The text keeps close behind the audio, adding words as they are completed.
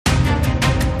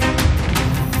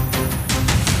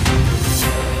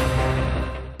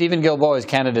Stephen Guilbeault is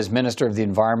Canada's Minister of the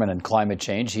Environment and Climate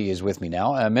Change. He is with me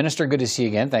now. Minister, good to see you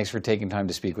again. Thanks for taking time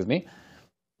to speak with me.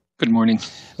 Good morning.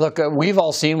 Look, we've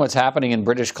all seen what's happening in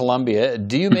British Columbia.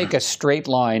 Do you make a straight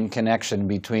line connection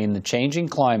between the changing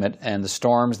climate and the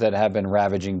storms that have been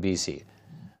ravaging BC?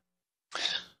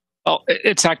 Well,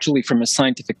 it's actually, from a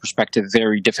scientific perspective,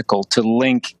 very difficult to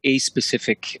link a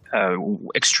specific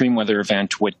extreme weather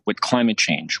event with climate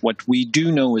change. What we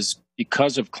do know is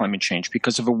because of climate change,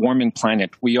 because of a warming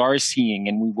planet, we are seeing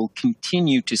and we will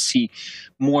continue to see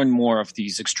more and more of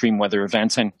these extreme weather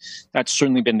events. And that's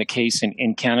certainly been the case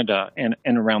in Canada and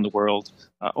around the world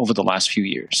over the last few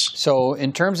years. So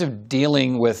in terms of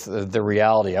dealing with the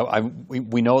reality,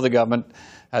 we know the government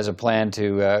has a plan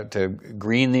to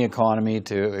green the economy,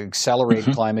 to accelerate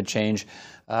climate change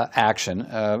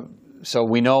action. So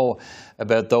we know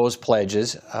about those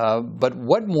pledges. But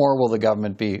what more will the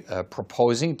government be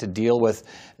proposing to deal with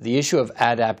the issue of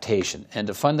adaptation and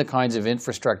to fund the kinds of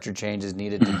infrastructure changes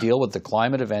needed to deal with the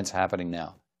climate events happening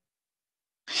now?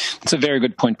 That's a very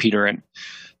good point, Peter. And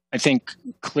I think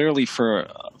clearly for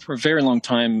a very long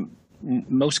time,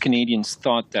 most Canadians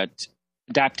thought that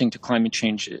adapting to climate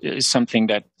change is something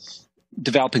that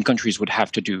developing countries would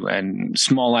have to do, and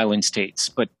small island states,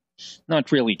 but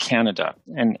not really Canada.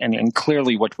 And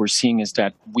clearly what we're seeing is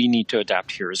that we need to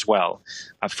adapt here as well,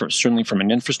 certainly from an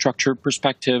infrastructure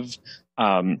perspective,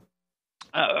 from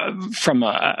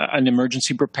an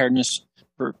emergency preparedness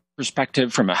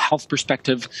perspective, from a health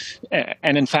perspective.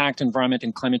 And in fact, Environment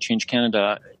and Climate Change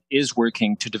Canada is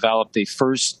working to develop the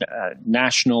first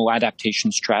national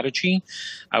adaptation strategy.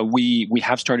 We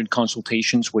have started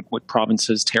consultations with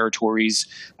provinces, territories,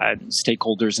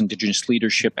 stakeholders, Indigenous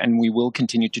leadership, and we will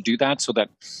continue to do that so that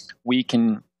we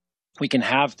can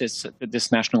have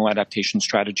this national adaptation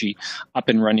strategy up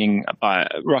and running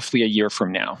roughly a year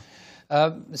from now.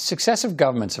 Successive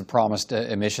governments have promised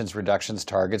emissions reductions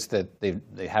targets that they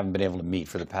haven't been able to meet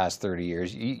for the past 30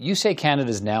 years. You say Canada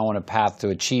is now on a path to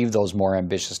achieve those more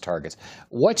ambitious targets.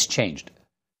 What's changed?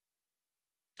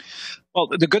 Well,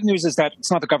 the good news is that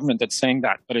it's not the government that's saying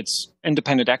that, but it's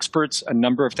independent experts. A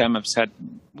number of them have said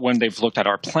when they've looked at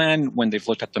our plan, when they've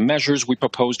looked at the measures we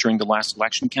proposed during the last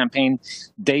election campaign,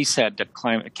 they said that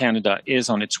Canada is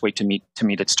on its way to meet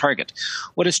its target.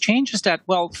 What has changed is that,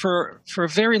 well, for a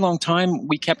very long time,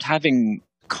 we kept having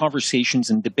conversations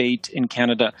and debate in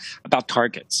Canada about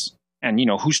targets and,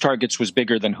 whose targets was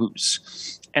bigger than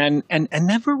whose, and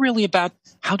never really about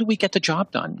how do we get the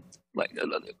job done,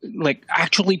 like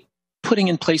actually putting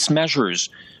in place measures,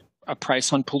 a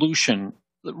price on pollution,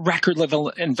 record level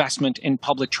investment in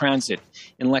public transit,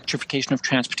 in electrification of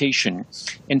transportation,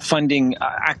 in funding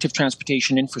active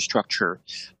transportation infrastructure,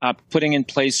 putting in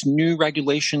place new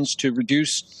regulations to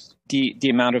reduce the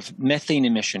amount of methane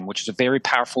emission, which is a very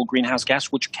powerful greenhouse gas,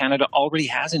 which Canada already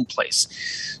has in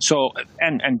place. So,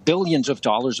 and billions of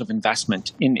dollars of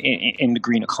investment in the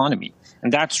green economy.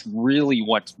 And that's really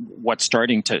what's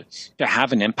starting to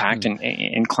have an impact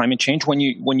in climate change. When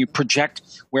you project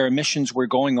where emissions were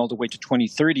going all the way to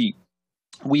 2030,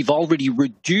 we've already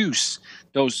reduced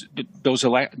those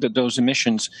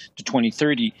emissions to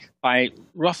 2030 by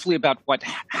roughly about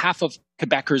half of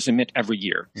Quebecers emit every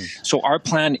year. So our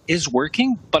plan is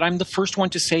working, but I'm the first one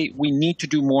to say we need to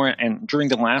do more. And during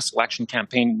the last election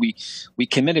campaign, we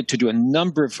committed to do a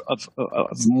number of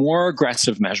more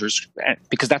aggressive measures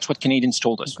because that's what Canadians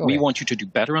told us. We want you to do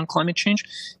better on climate change,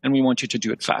 and we want you to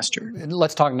do it faster.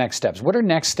 Let's talk next steps. What are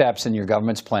next steps in your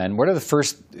government's plan? What are the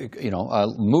first,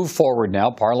 move forward now?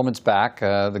 Parliament's back.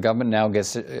 The government now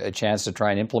gets a chance to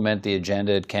try and implement the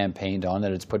agenda it campaigned on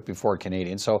that it's put before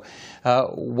Canadians. So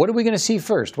what are we going to see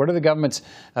first? What are the government's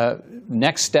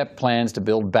next step plans to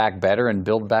build back better and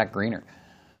build back greener?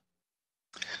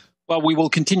 Well, we will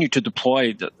continue to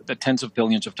deploy the tens of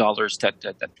billions of dollars that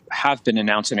have been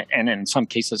announced and in some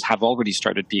cases have already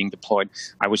started being deployed.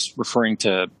 I was referring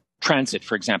to transit,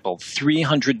 for example,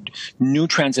 300 new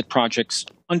transit projects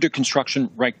under construction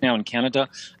right now in Canada,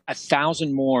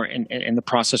 1,000 more in the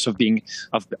process of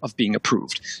being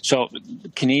approved. So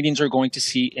Canadians are going to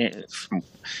see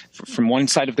from one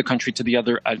side of the country to the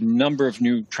other a number of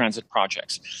new transit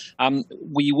projects.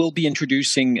 We will be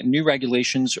introducing new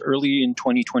regulations early in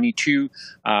 2022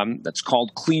 that's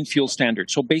called Clean Fuel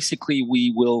Standards. So basically,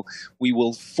 we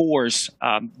will force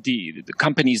the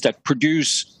companies that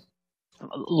produce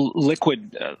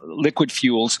liquid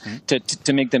fuels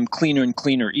to make them cleaner and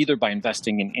cleaner, either by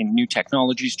investing in new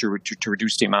technologies to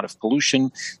reduce the amount of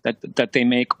pollution that they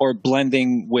make, or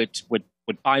blending with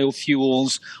with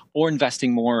biofuels or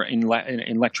investing more in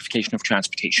electrification of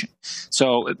transportation.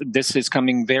 So this is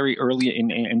coming very early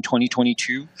in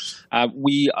 2022.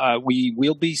 We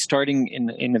will be starting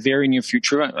in the very near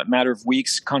future, a matter of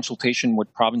weeks, consultation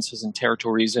with provinces and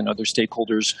territories and other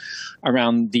stakeholders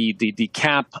around the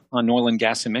cap on oil and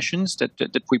gas emissions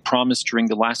that we promised during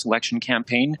the last election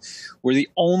campaign. We're the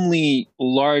only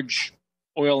large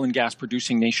oil and gas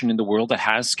producing nation in the world that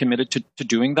has committed to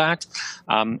doing that.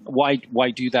 Why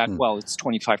do that? Well, it's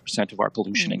 25% of our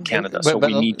pollution in Canada, so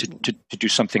we need to do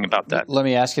something about that. Let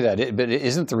me ask you that. But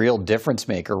isn't the real difference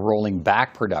maker rolling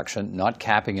back production, not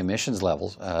capping emissions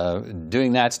levels?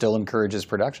 Doing that still encourages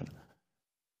production.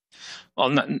 Well,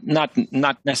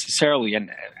 not necessarily, and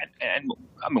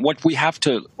I mean, what we have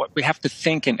to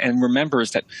think and remember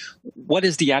is that what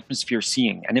is the atmosphere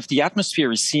seeing? And if the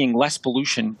atmosphere is seeing less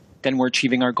pollution, then we're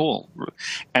achieving our goal.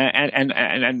 And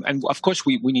of course,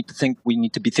 we need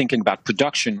to be thinking about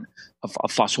production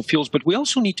of fossil fuels, but we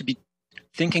also need to be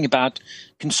thinking about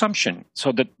consumption,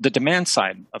 so the demand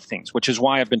side of things, which is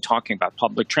why I've been talking about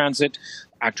public transit,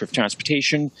 active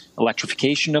transportation,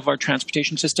 electrification of our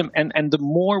transportation system. And the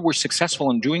more we're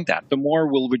successful in doing that, the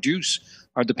more we'll reduce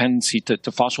our dependency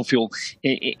to fossil fuel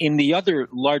in the other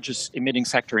largest emitting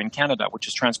sector in Canada, which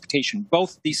is transportation.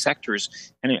 Both these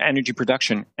sectors, energy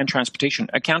production and transportation,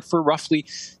 account for roughly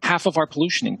half of our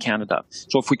pollution in Canada.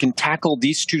 So if we can tackle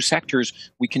these two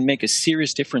sectors, we can make a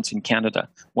serious difference in Canada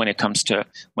when it comes to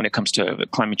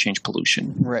climate change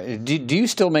pollution. Right. Do you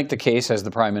still make the case, as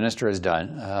the Prime Minister has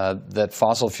done, that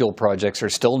fossil fuel projects are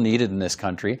still needed in this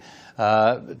country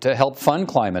to help fund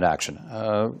climate action?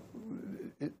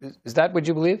 Is that what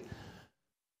you believe?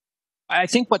 I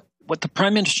think what the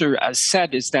Prime Minister has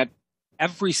said is that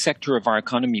every sector of our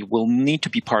economy will need to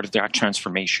be part of that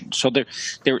transformation. So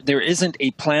there isn't a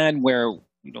plan where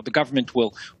the government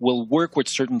will work with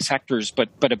certain sectors but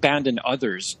abandon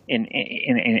others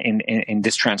in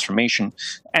this transformation.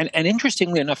 And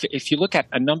interestingly enough, if you look at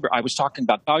a number, I was talking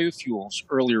about biofuels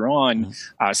earlier on,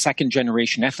 second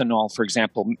generation ethanol, for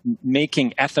example,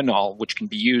 making ethanol, which can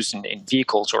be used in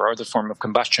vehicles or other form of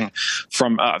combustion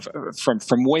from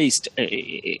waste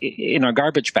in our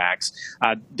garbage bags.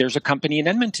 There's a company in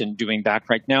Edmonton doing that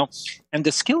right now. And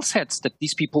the skill sets that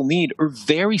these people need are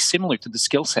very similar to the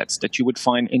skill sets that you would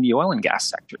find in the oil and gas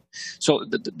sector. So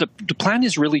the plan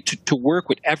is really to work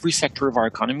with every sector of our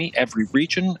economy, every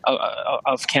region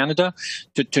of Canada,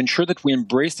 to ensure that we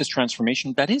embrace this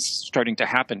transformation that is starting to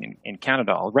happen in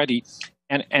Canada already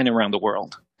and around the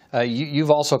world.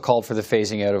 You've also called for the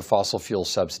phasing out of fossil fuel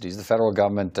subsidies. The federal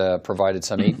government provided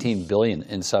some $18 billion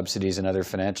in subsidies and other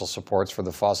financial supports for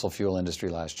the fossil fuel industry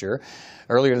last year.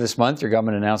 Earlier this month, your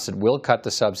government announced it will cut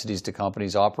the subsidies to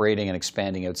companies operating and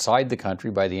expanding outside the country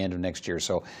by the end of next year.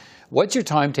 So what's your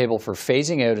timetable for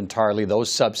phasing out entirely those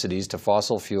subsidies to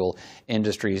fossil fuel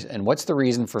industries, and what's the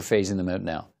reason for phasing them out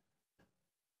now?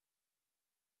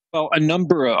 Well, a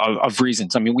number of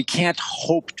reasons. I mean, we can't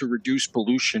hope to reduce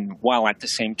pollution while at the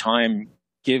same time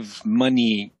give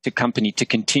money to company to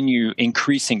continue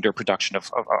increasing their production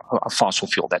of fossil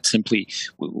fuel. That's simply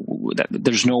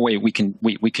there's no way we can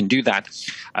do that.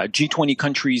 G20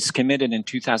 countries committed in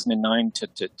 2009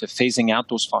 to phasing out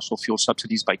those fossil fuel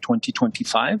subsidies by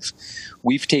 2025.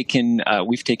 We've taken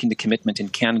the commitment in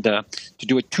Canada to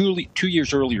do it 2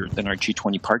 years earlier than our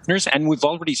G20 partners, and we've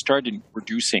already started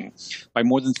reducing by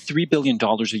more than $3 billion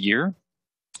a year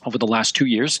over the last 2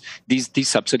 years, these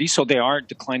subsidies. So they are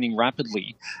declining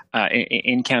rapidly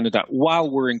in Canada, while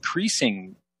we're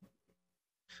increasing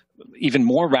even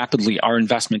more rapidly our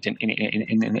investment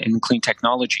in clean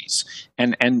technologies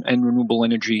and renewable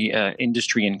energy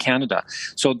industry in Canada.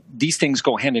 So these things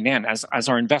go hand in hand. As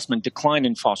our investment decline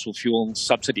in fossil fuel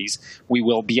subsidies, we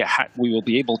will be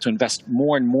able to invest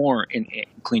more and more in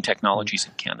clean technologies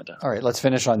in Canada. All right, let's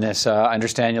finish on this. I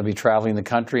understand you'll be traveling the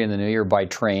country in the new year by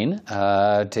train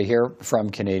to hear from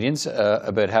Canadians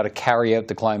about how to carry out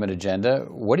the climate agenda.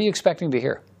 What are you expecting to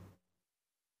hear?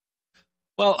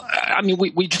 Well, I mean,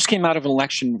 we just came out of an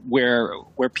election where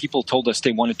people told us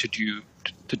they wanted to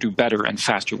do better and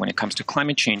faster when it comes to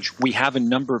climate change. We have a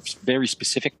number of very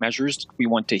specific measures we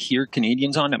want to hear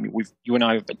Canadians on. I mean, you and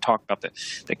I have been talking about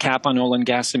the cap on oil and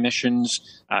gas emissions,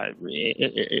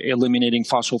 eliminating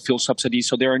fossil fuel subsidies.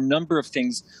 So there are a number of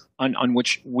things on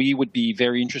which we would be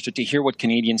very interested to hear what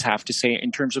Canadians have to say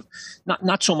in terms of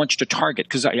not so much the target,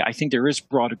 because I think there is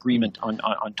broad agreement on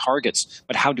targets,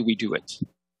 but how do we do it?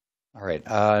 All right.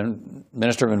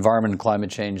 Minister of Environment and Climate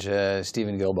Change,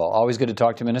 Stephen Guilbeault. Always good to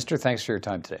talk to you, Minister. Thanks for your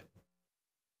time today.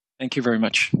 Thank you very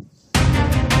much.